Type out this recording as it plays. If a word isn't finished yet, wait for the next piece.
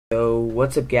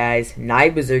What's up guys,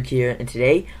 Berserk here, and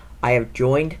today I have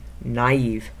joined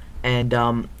Naive, and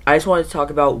I just wanted to talk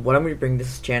about what I'm going to bring to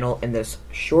this channel in this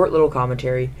short little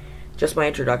commentary, just my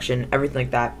introduction, everything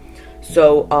like that.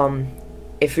 So,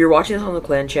 if you're watching this on the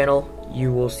clan channel,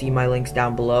 you will see my links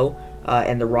down below,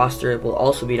 and the roster will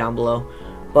also be down below,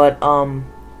 but,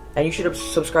 and you should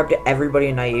subscribe to everybody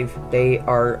in Naive. They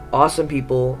are awesome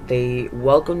people, they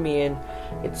welcomed me in.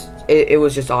 It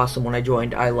was just awesome when I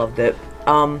joined. I loved it.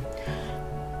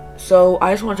 So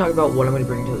I just want to talk about what I'm going to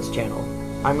bring to this channel.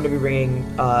 I'm going to be bringing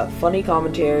funny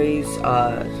commentaries,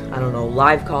 I don't know,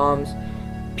 live comms,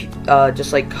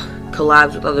 just like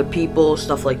collabs with other people,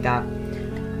 stuff like that.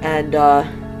 And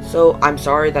so I'm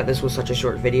sorry that this was such a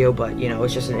short video, but you know,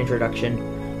 it's just an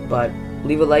introduction. But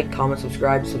leave a like, comment,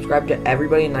 subscribe to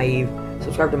everybody in Naive,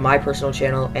 subscribe to my personal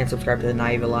channel, and subscribe to the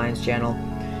Naive Alliance channel.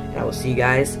 And I will see you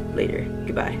guys later.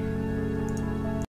 Goodbye.